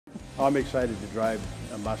I'm excited to drive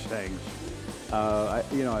Mustangs. I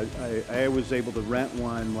was able to rent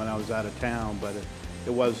one when I was out of town, but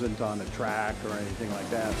it wasn't on a track or anything like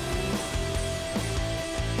that.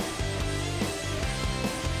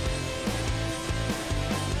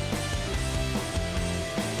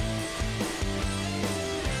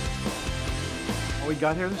 We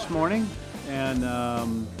got here this morning, and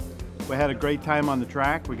we had a great time on the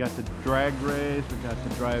track. We got to drag race, we got to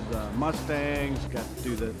drive the Mustangs, got to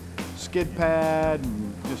do the skid pad,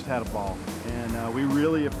 and just had a ball. And we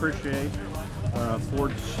really appreciate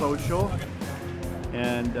Ford Social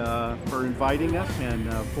and for inviting us,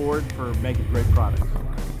 and Ford for making great products.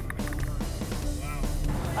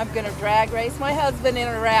 I'm going to drag race my husband in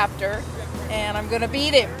a Raptor, and I'm going to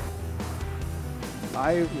beat him.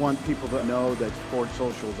 I want people to know that Ford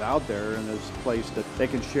Social is out there, and there's a place that they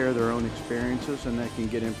can share their own experiences, and they can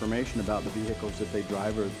get information about the vehicles that they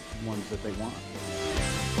drive or ones that they want.